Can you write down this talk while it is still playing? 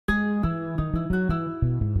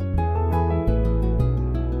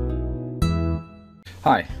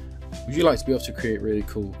Hi, would you like to be able to create really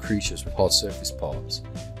cool creatures with hard surface parts?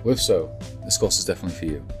 Well, if so, this course is definitely for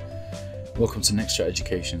you. Welcome to Nexttut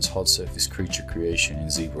Education's Hard Surface Creature Creation in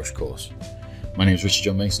Zbrush course. My name is Richard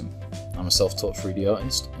John Mason. I'm a self-taught 3D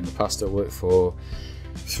artist. In the past I worked for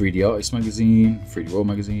 3D Artist Magazine, 3D World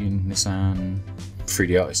Magazine, Nissan,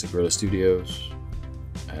 3D Artist at Guerrilla Studios,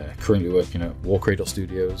 currently working at Warcradle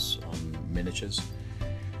Studios on miniatures.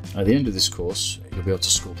 At the end of this course, you'll be able to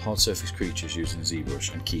sculpt hard surface creatures using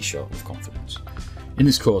ZBrush and Keyshot with confidence. In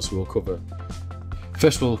this course, we'll cover,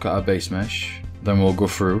 first we'll look at our base mesh, then we'll go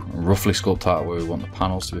through and roughly sculpt out where we want the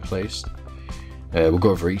panels to be placed. We'll go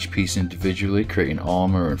over each piece individually, creating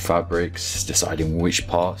armor and fabrics, deciding which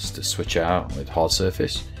parts to switch out with hard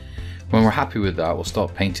surface. When we're happy with that, we'll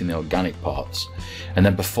start painting the organic parts. And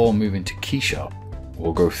then before moving to Keyshot,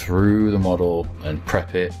 we'll go through the model and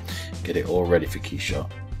prep it, get it all ready for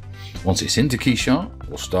Keyshot. Once it's into Keyshot,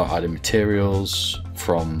 we'll start adding materials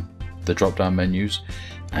from the drop-down menus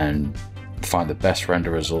and find the best render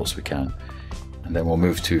results we can. And then we'll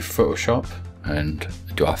move to Photoshop and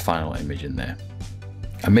do our final image in there.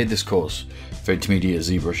 I made this course for intermediate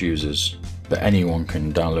ZBrush users, but anyone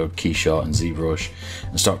can download Keyshot and ZBrush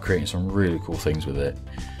and start creating some really cool things with it.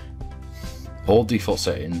 All default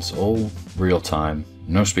settings, all real time,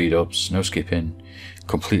 no speed ups, no skipping,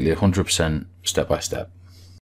 completely 100% step by step.